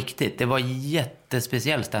 På riktigt, det var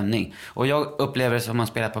jättespeciell stämning. Och jag upplever det som att man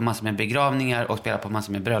spelar på massor med begravningar och spelar på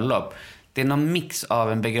massor med bröllop. Det är någon mix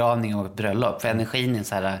av en begravning och ett bröllop. För energin är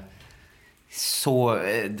så här...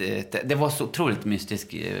 Det var så otroligt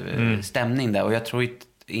mystisk stämning där. Och jag tror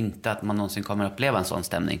inte att man någonsin kommer att uppleva en sån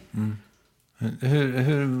stämning.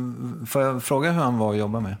 Får jag fråga hur han var att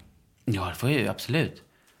jobba med? Ja, det får jag ju, absolut.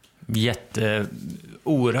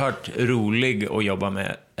 Oerhört rolig att jobba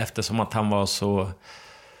med, eftersom att han var så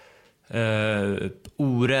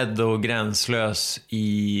orädd och gränslös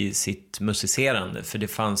i sitt musicerande. För det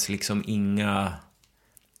fanns liksom inga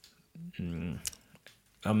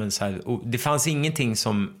det fanns ingenting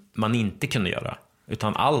som man inte kunde göra,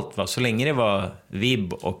 utan allt var, så länge det var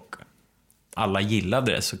vibb och alla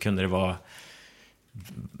gillade det, så kunde det vara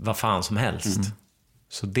vad fan som helst.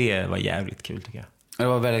 Så det var jävligt kul, tycker jag. Det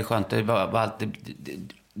var väldigt skönt.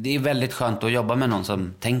 Det är väldigt skönt att jobba med någon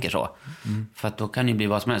som tänker så. För att då kan det bli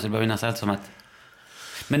vad som helst. Det var ju nästan som att...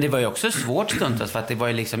 Men det var ju också svårt stundtals, för att det var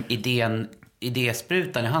ju liksom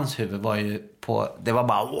idésprutan i hans huvud var ju på... Det var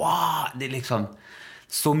bara wow! Det är liksom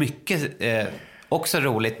så mycket... också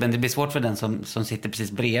roligt, men det blir svårt för den som sitter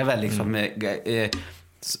precis bredvid liksom...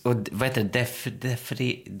 och vad heter det?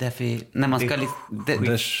 När man ska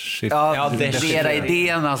definiera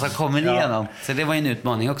idéerna som kommer igenom. Så det var ju en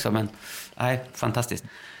utmaning också, men nej, fantastiskt.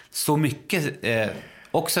 Så mycket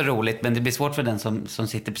också roligt, men det blir svårt för den som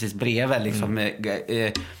sitter precis bredvid liksom.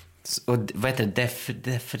 Och vad heter det?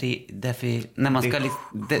 När man ska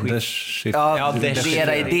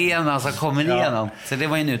definiera idéerna som kommer igenom. Så det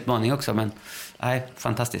var ju en utmaning också, men nej,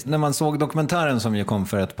 fantastiskt. När man såg dokumentären som ju kom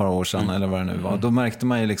för ett par år sedan, eller vad det nu var, då märkte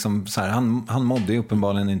man ju liksom så här, han mådde ju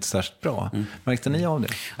uppenbarligen inte särskilt bra. Märkte ni av det?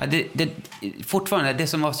 Ja, fortfarande, det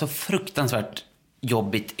som var så fruktansvärt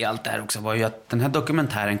jobbigt i allt det här också var ju att den här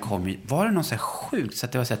dokumentären kom ju, var det något så här sjukt så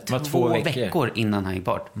att det var så här 2 veckor innan han gick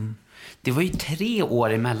bort. Det var ju 3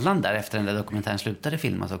 år emellan där efter den där dokumentären slutade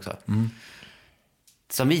filmas också.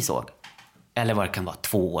 Som vi såg. Eller vad det kan vara,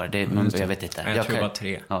 2 år. Jag vet inte. Jag tror det var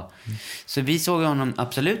 3. Ja. Så vi såg honom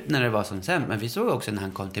absolut när det var som sen. Men vi såg också när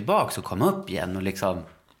han kom tillbaka och kom upp igen. Och liksom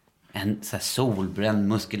en så här solbränd,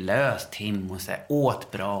 muskulös Tim. Och så här,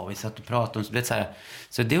 åt bra. Och vi satt och pratade om så här.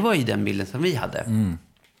 Så det var ju den bilden som vi hade.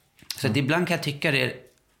 Så det, ibland kan jag tycka det...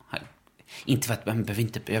 Inte för att man behöver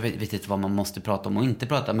inte... Jag vet inte vad man måste prata om och inte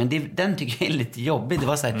prata om. Men den tycker jag är lite jobbig. Det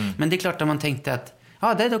var så här, men det är klart att man tänkte att...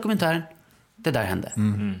 Ja, det är dokumentären. Det där hände.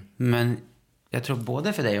 Men... Jag tror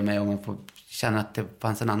både för dig och mig, om man får känna att det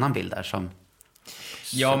fanns en annan bild där som...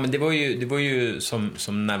 Ja, men det var ju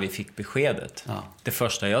som när vi fick beskedet. Ja. Det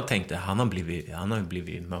första jag tänkte, han har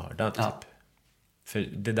blivit mördad typ. För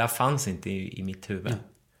det där fanns inte i mitt huvud.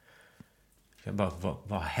 Jag bara,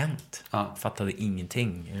 vad har hänt? Fattade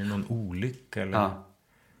ingenting. Är det någon olycka eller?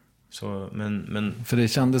 Så, men... För det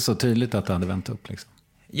kändes så tydligt att det hade vänt upp liksom.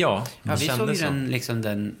 Ja, vi såg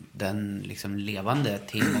ju den liksom levande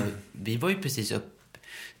Tim, och vi var ju precis upp...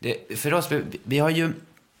 För oss, vi har ju...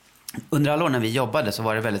 Under alla år när vi jobbade så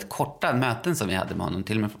var det väldigt korta möten som vi hade med honom.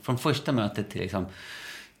 Till och med från första mötet till liksom...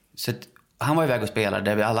 Så att han var iväg och spelade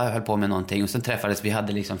där vi alla höll på med någonting. Och sen träffades vi,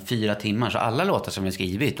 hade liksom 4 timmar. Så alla låtar som vi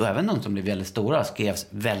skrivit, och även de som blev väldigt stora, skrevs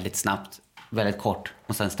väldigt snabbt, väldigt kort.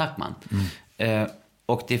 Och sen stack man.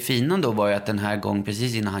 Och det fina då var ju att den här gången,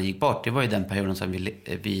 precis innan han gick bort, det var ju den perioden som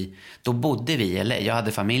vi då bodde vi i LA. Jag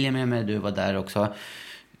hade familjen med mig, du var där också.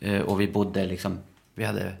 Och vi bodde liksom, vi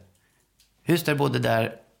hade Huster bodde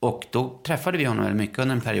där och då träffade vi honom väldigt mycket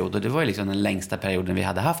under en period. Och det var ju liksom den längsta perioden vi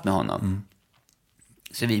hade haft med honom.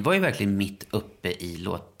 Så vi var ju verkligen mitt uppe i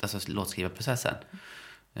låtskrivarprocessen.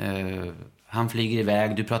 Han flyger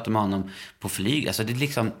iväg, du pratar med honom på flyg. Alltså det är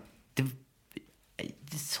liksom...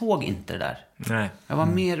 Det såg inte det där. Nej. Jag var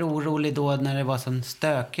mer orolig då när det var som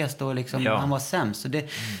stökigast och liksom han var sämst. Så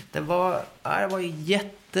det var ju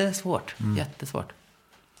jättesvårt. Jättesvårt.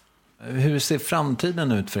 Hur ser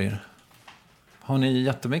framtiden ut för er? Har ni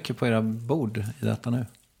jättemycket på era bord i detta nu?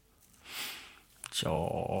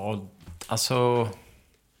 Ja, alltså...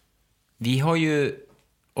 Vi har ju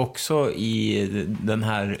också i den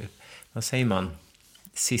här, vad säger man,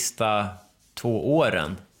 sista 2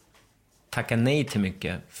 åren tacka nej till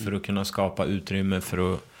mycket för att kunna skapa utrymme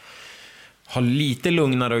för att ha lite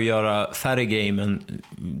lugnare och göra färre grejer men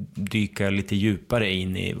dyka lite djupare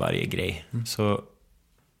in i varje grej. Så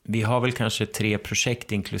vi har väl kanske 4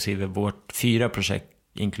 projekt inklusive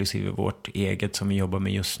vårt eget som vi jobbar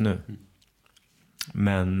med just nu.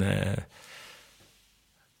 Men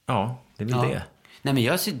ja, det är väl det. Nej, men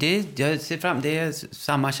jag ser fram, det är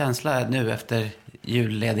samma känsla nu efter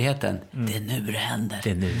julledigheten. Det är nu det händer.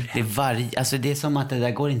 Det är alltså det är som att det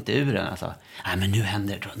där går inte ur en. Alltså. Nej, men nu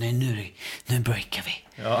händer det. Nej, nu breakar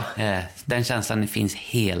vi. Ja. Den känslan finns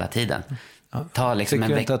hela tiden. Ja. Liksom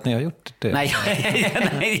tycker du inte att ni har gjort det?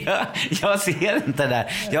 Nej, jag ser inte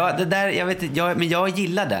det där. Men jag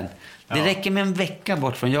gillar den. Det räcker med en vecka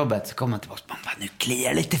bort från jobbet så kommer man tillbaka. Man bara, nu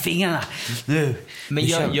kliar lite fingrarna. Nu. Men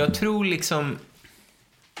jag tror liksom...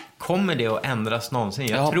 Kommer det att ändras någonsin?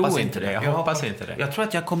 Jag tror inte det. Jag hoppas inte det. Jag tror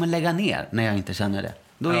att jag kommer lägga ner när jag inte känner det.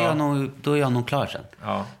 Då är jag nog klar sen.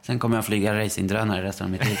 Ja. Sen kommer jag flyga racingdrönare resten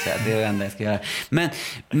av mitt liv. Det är det enda jag ska göra.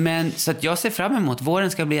 Men så att jag ser fram emot.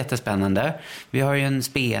 Våren ska bli jättespännande. Vi har ju en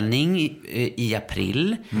spelning i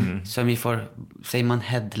april. Som vi får, säger man,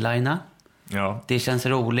 headlina. Ja. Det känns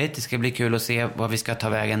roligt. Det ska bli kul att se vad vi ska ta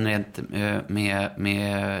vägen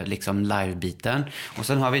med liksom live-biten. Och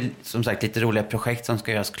sen har vi som sagt lite roliga projekt som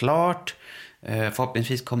ska göras klart.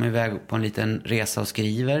 Förhoppningsvis kommer vi iväg på en liten resa och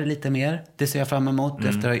skriver lite mer. Det ser jag fram emot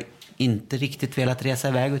efter att inte riktigt velat resa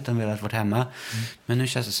iväg utan velat vara hemma. Men nu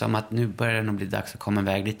känns det som att nu börjar det nog bli dags att komma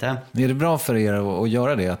iväg lite. Är det bra för er att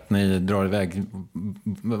göra det? Att ni drar iväg?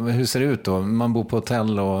 Hur ser det ut då? Man bor på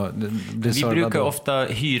hotell och blir vi brukar ofta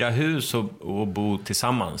hyra hus och bo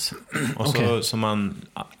tillsammans. Och så man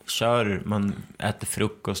kör, man äter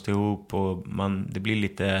frukost ihop och det blir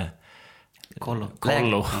lite kollo.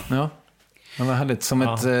 Ja. Men vad härligt. Som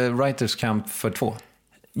ett writers camp för 2.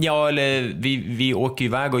 Ja, eller vi åker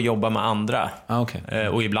iväg och jobbar med andra.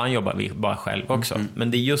 Och ibland jobbar vi bara själv också.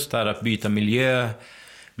 Men det är just där att byta miljö,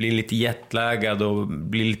 bli lite jetlaggad och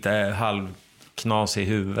bli lite halvknas i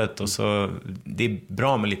huvudet. Och så, det är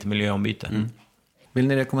bra med lite miljöombyte. Vill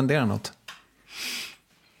ni rekommendera något?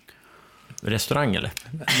 Restaurang eller?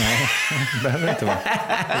 Nej, det behöver inte vara.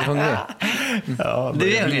 Jag är hungrig. Ja,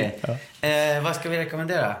 du är hungrig. Vad ska vi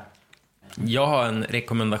rekommendera? Jag har en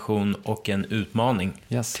rekommendation och en utmaning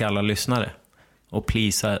till alla lyssnare. Och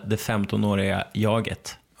plisa det 15-åriga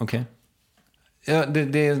jaget. Okej. Ja,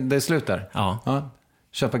 det är slut där? Ja.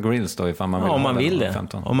 Köpa grills då ifall man vill. Om man vill det.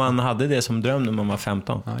 15. Om man hade det som dröm när man var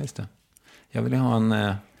 15. Ja, just det. Jag vill ha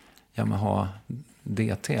en Yamaha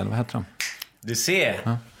DT, eller vad heter de? Du ser.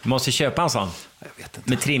 Ja. Du måste köpa en sån. Jag vet inte.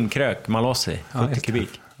 Med trimkrök, Malossi, 70 kubik.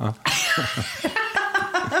 Ja.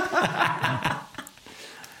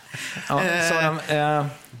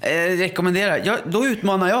 Rekommendera. Då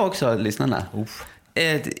utmanar jag också lyssnarna.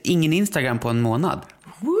 Ingen Instagram på en månad.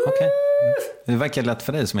 Okay. Det verkar lätt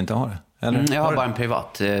för dig som inte har det. Eller? Jag har bara en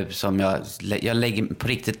privat som jag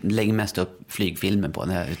lägger mest upp flygfilmer på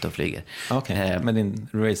när jag är ute och flyger. Okej, med din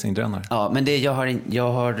racingdrönare. Ja, men det jag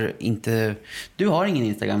har inte. Du har ingen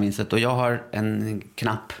Instagram, Vincent, och jag har en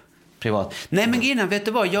knapp privat. Nej, men Gina, vet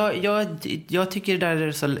du vad? Jag tycker det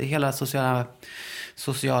där hela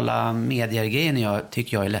sociala medier-grejen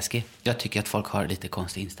jag är läskig. Jag tycker att folk har lite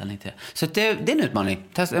konstig inställning till det. Så det är en utmaning.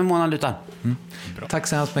 Testa en månad utan. Tack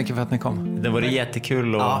så hemskt mycket för att ni kom. Det var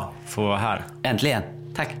jättekul att få vara här. Äntligen.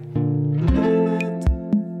 Tack.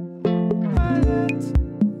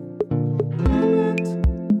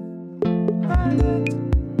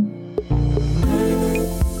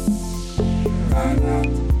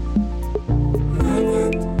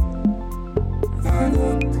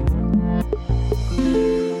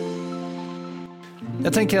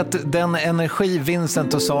 Jag tänker att den energi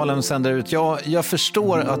Vincent och Salem sänder ut, jag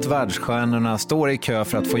förstår att världsstjärnorna står i kö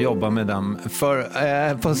för att få jobba med dem,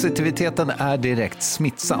 för positiviteten är direkt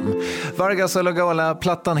smittsam. Vargas och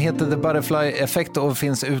Lagola-plattan heter The Butterfly Effect och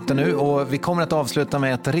finns ute nu, och vi kommer att avsluta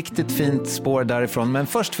med ett riktigt fint spår därifrån. Men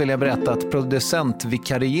först vill jag berätta att producent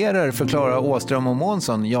vikarierar för Klara Åström och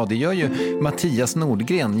Månsson. Ja, det gör ju Mattias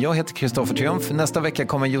Nordgren. Jag heter Kristoffer Triumf. Nästa vecka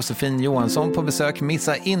kommer Josefin Johansson på besök.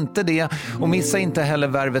 Missa inte det, och missa inte heller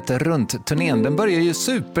Värvet Runt-turnén. Den börjar ju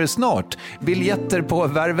supersnart. Biljetter på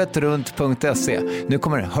värvetrunt.se. Nu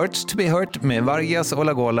kommer Hurts to be hurt med Vargas och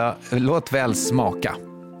Lagola. Låt väl smaka.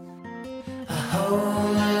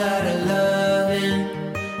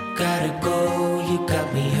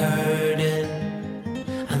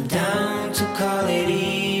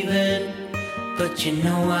 But you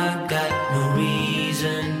know I got no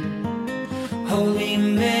reason. Holy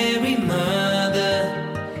Mary, Mother,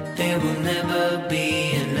 there will never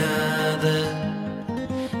be another.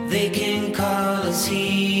 They can call us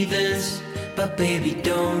heathens, but baby,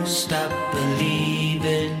 don't stop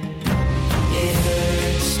believing. It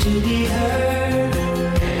hurts to be hurt.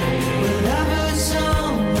 We're lovers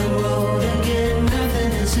on the road again.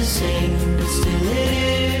 Nothing is the same, but still it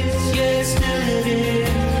is. Yeah, still it is.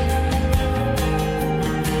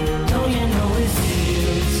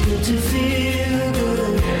 To feel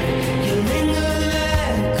good, you linger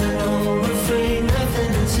like an old refrain.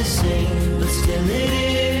 Nothing is the same, but still it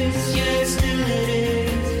is. Yeah, still it is.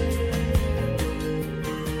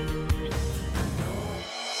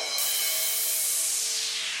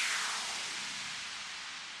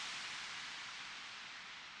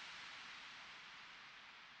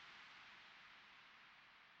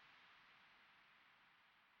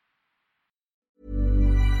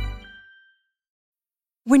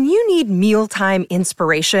 When you need mealtime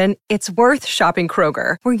inspiration, it's worth shopping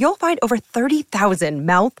Kroger, where you'll find over 30,000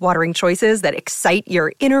 mouth-watering choices that excite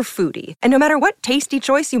your inner foodie. And no matter what tasty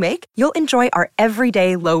choice you make, you'll enjoy our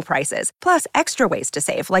everyday low prices, plus extra ways to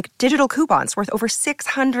save, like digital coupons worth over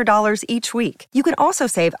 $600 each week. You can also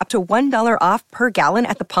save up to $1 off per gallon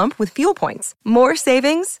at the pump with fuel points. More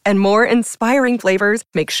savings and more inspiring flavors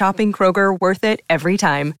make shopping Kroger worth it every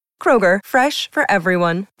time. Kroger, fresh for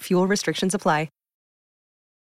everyone. Fuel restrictions apply.